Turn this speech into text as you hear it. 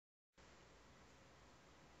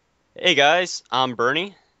Hey guys, I'm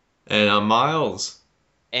Bernie, And I'm Miles.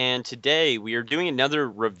 and today we are doing another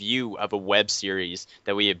review of a web series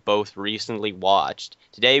that we have both recently watched.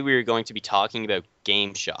 Today we are going to be talking about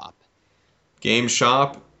Game Shop. Game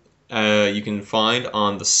Shop, you can find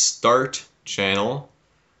on the Start channel.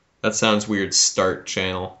 That sounds weird, Start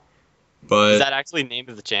channel. Is But that actually the name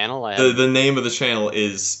of the channel? I the, haven't. the name of the channel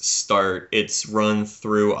is Start. It's run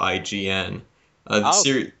through IGN. Oh,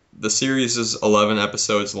 okay. The series is 11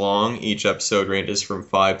 episodes long. Each episode ranges from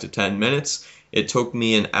 5 to 10 minutes. It took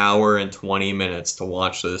me an hour and 20 minutes to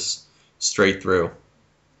watch this straight through.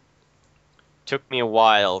 Took me a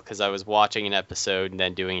while because I was watching an episode and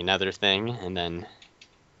then doing another thing and then doing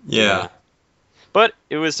Yeah, a. But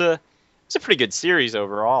it was a pretty good series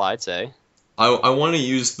overall, I'd say. I want to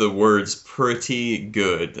use the words pretty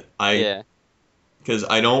good. Yeah, Because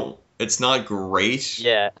I don't, it's not great.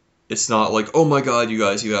 yeah. It's not like, oh my God, you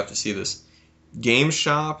guys, you have to see this. Game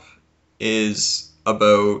Shop is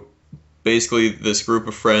about basically this group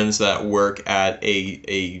of friends that work at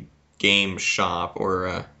a game shop or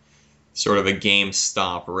a sort of a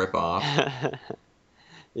GameStop ripoff.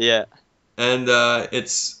 Yeah. And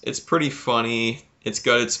it's pretty funny. It's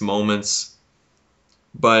got its moments,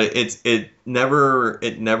 but it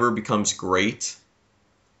never becomes great.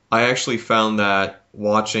 I actually found that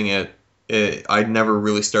watching I never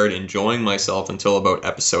really started enjoying myself until about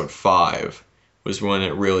episode 5 was when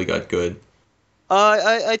it really got good.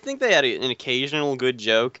 I think they had an occasional good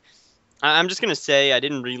joke. I'm just gonna say I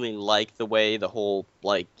didn't really like the way the whole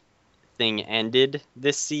thing ended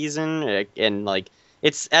this season, and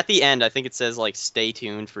it's at the end. I think it says stay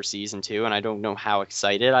tuned for season two, and I don't know how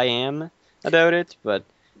excited I am about it, but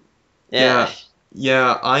yeah,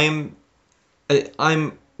 Yeah, yeah,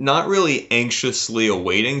 I'm not really anxiously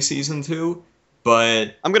awaiting season 2,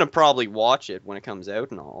 but I'm gonna probably watch it when it comes out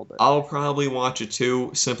and all. But I'll probably watch it too,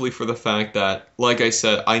 simply for the fact that, like I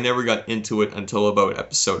said, I never got into it until about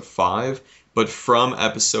episode 5. But from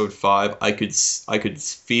episode 5, I could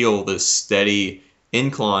feel this steady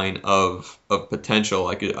incline of potential.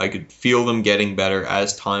 I could feel them getting better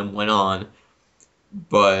as time went on,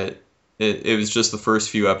 but it was just the first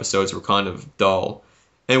few episodes were kind of dull.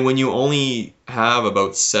 And when you only have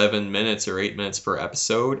about 7 minutes or 8 minutes per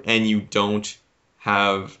episode, and you don't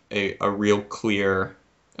have a real clear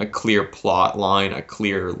plot line, a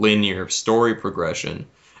clear linear story progression,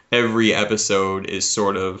 every episode is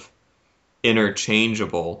sort of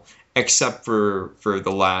interchangeable, except for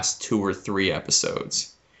the last 2 or 3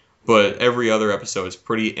 episodes. But every other episode is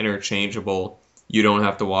pretty interchangeable. You don't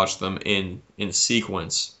have to watch them in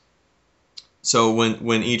sequence. So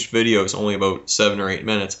when each video is only about 7 or 8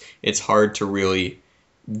 minutes, it's hard to really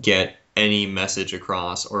get any message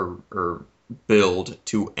across or build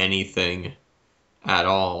to anything at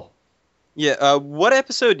all. yeah, what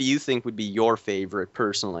episode do you think would be your favorite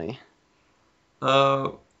personally? Uh,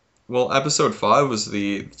 well, episode 5 was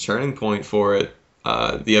the turning point for it.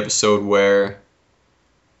 The episode where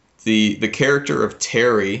the character of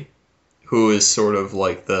Terry, who is sort of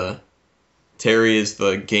like the Terry is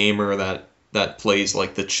the gamer that plays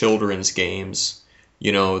like the children's games,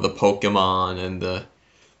 the Pokemon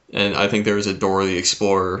and I think there was a Dora the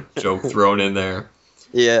Explorer joke thrown in there.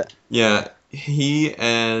 Yeah, Yeah, he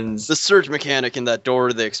and the search mechanic in that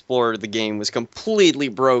Dora the Explorer the game was completely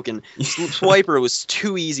broken. Swiper was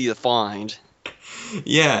too easy to find.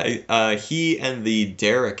 yeah, he and the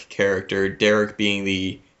Derek character, Derek being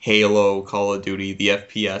the Halo, Call of Duty, the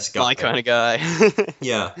FPS My guy. kind of guy.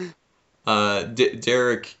 Yeah,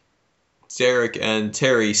 Derek and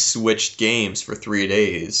Terry switched games for 3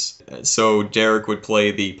 days. So Derek would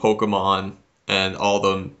play the Pokemon and all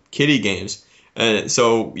the kitty games. And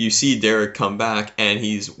so you see Derek come back and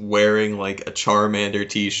he's wearing like a Charmander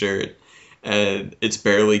t-shirt and it's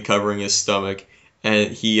barely covering his stomach.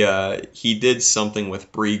 And he did something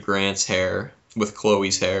with Bree Grant's hair, with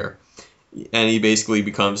Chloe's hair. And he basically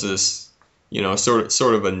becomes this,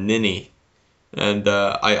 sort of a ninny. And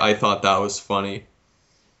I thought that was funny.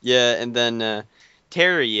 Yeah, and then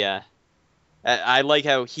Terry, I like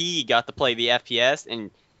how he got to play the FPS, and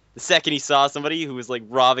the second he saw somebody who was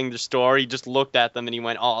robbing the store, he just looked at them and he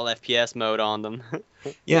went all FPS mode on them.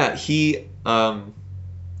 Yeah, he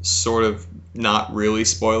sort of not really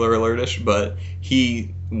spoiler alertish, but he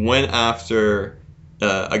went after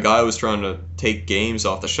a guy who was trying to take games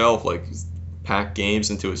off the shelf, like pack games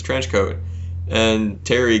into his trench coat, and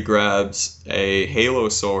Terry grabs a Halo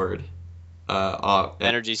sword, an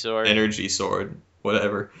Energy sword. energy sword,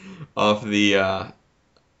 whatever, off the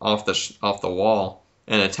wall,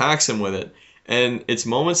 and attacks him with it. And it's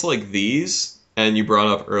moments like these, and you brought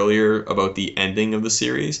up earlier about the ending of the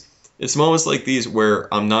series. it's moments like these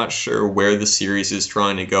where I'm not sure where the series is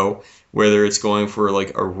trying to go, whether it's going for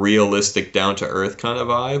like a realistic, down to earth kind of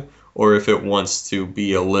vibe, or if it wants to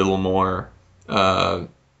be a little more uh,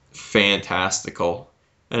 fantastical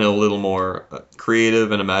and a little more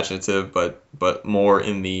creative and imaginative, but more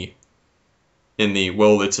in the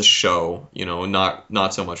well, it's a show,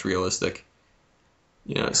 not so much realistic.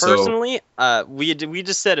 Yeah, so Personally, we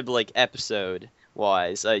just said it like episode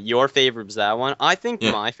wise. Your favorite was that one. I think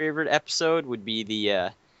yeah, my favorite episode would be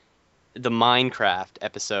the Minecraft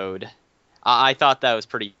episode. I thought that was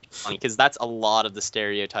pretty funny because that's a lot of the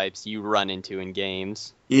stereotypes you run into in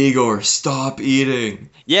games. Igor, stop eating.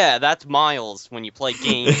 Yeah, that's Myles when you play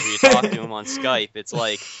games or you talk to him on Skype. It's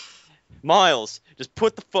like, Myles, just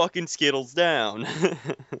put the fucking Skittles down.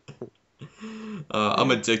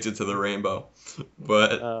 I'm addicted to the rainbow,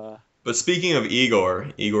 but uh, but speaking of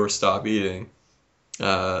Igor, stop eating.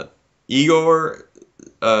 Uh, Igor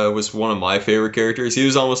was one of my favorite characters. He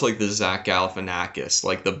was almost like the Zach Galifianakis,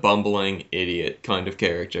 like the bumbling idiot kind of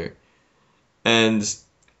character. And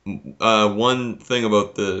one thing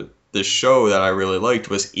about the show that I really liked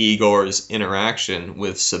was Igor's interaction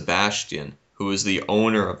with Sebastian, who is the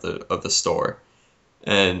owner of the store.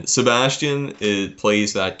 And Sebastian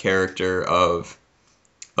plays that character of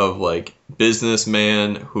like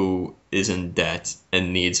businessman who is in debt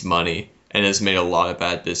and needs money and has made a lot of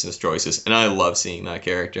bad business choices. And I love seeing that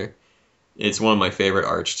character. It's one of my favorite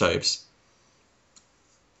archetypes.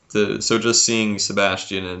 So just seeing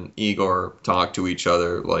Sebastian and Igor talk to each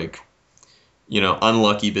other like,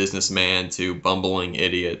 unlucky businessman to bumbling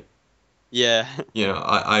idiot. yeah.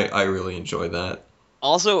 I really enjoy that.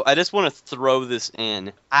 Also, I just want to throw this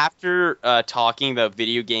in. After talking about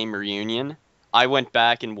Video Game Reunion, I went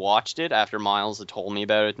back and watched it after Myles had told me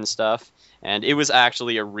about it and stuff, and it was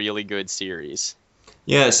actually a really good series.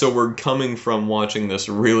 Yeah, so we're coming from watching this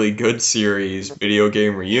really good series, Video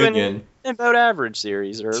Game Reunion, About average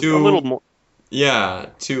series, or a to little more. yeah,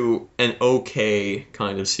 to an okay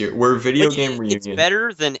kind of series. Where Video Like, Game it's Reunion,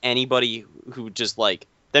 better than anybody who just, like,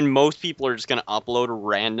 than most people are just going to upload a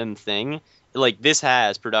random thing. Like, this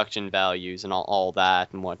has production values and all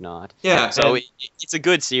that and whatnot. yeah, So and it's a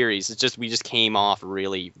good series. It's just we just came off a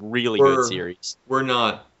really, really good we're series. we're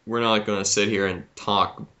not going to sit here and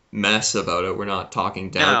talk mess about it. We're not talking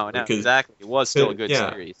down to No, it no, because exactly. It was still a good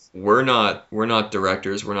yeah, series. we're not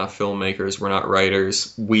directors, we're not filmmakers, we're not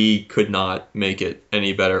writers. We could not make it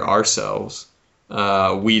any better ourselves.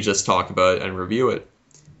 We just talk about it and review it.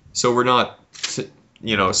 So we're not,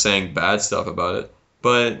 saying bad stuff about it,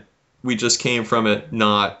 but we just came from it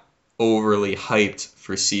not overly hyped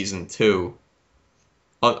for season two.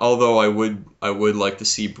 Although I would like to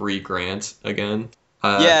see Bree Grant again.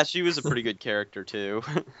 Yeah, she was a pretty good character too.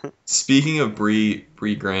 Speaking of Bree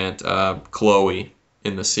Grant, Chloe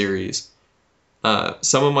in the series,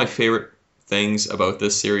 some of my favorite things about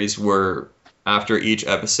this series were after each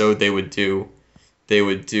episode they would do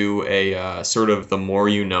a sort of the more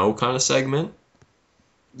you know kind of segment.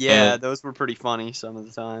 Yeah, And those were pretty funny some of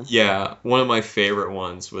the time. yeah, one of my favorite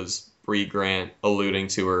ones was Bree Grant alluding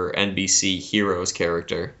to her NBC Heroes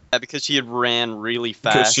character Yeah, because she had ran really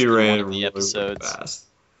because she fast in one ran of the really, really episodes. fast.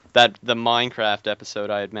 That the Minecraft episode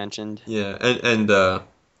I had mentioned. Yeah, and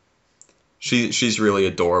she's really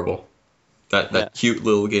adorable. That Yeah, that cute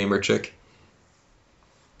little gamer chick.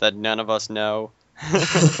 that none of us know.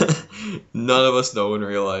 None of us know in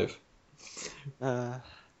real life. uh,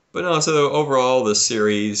 But no, so overall, the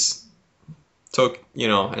series took,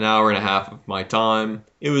 an hour and a half of my time.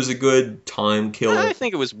 It was a good time killer. I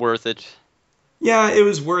think it was worth it. Yeah, it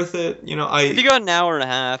was worth it. If you got an hour and a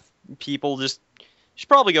half, people just should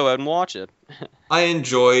probably go out and watch it. I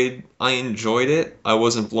enjoyed it. I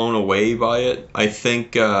wasn't blown away by it. I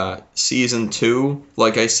think season two,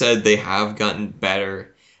 like I said, they have gotten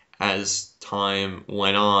better as time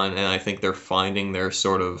went on, and I think they're finding their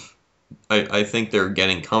sort of. I think they're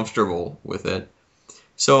getting comfortable with it.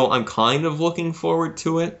 So I'm kind of looking forward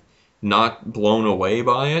to it, not blown away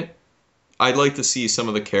by it. I'd like to see some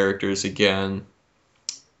of the characters again,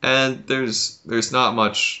 and there's not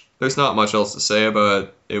much else to say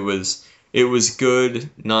about it. It was good,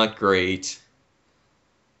 not great.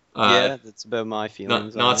 Uh, Yeah, that's about my not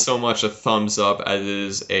feelings not on so much a thumbs up as it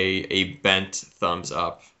is a bent thumbs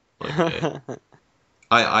up. Like it.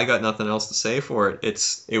 I got nothing else to say for it.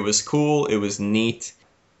 It was cool. It was neat.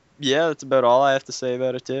 Yeah, that's about all I have to say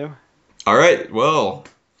about it too. All right. Well,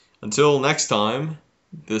 until next time.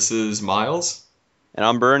 This is Myles. And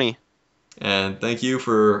I'm Bernie. And thank you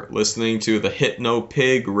for listening to the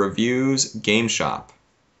HypnoPig Reviews Game Shop.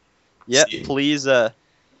 Yeah, See, please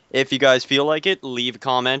If you guys feel like it, leave a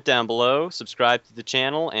comment down below, subscribe to the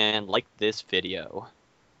channel, and like this video.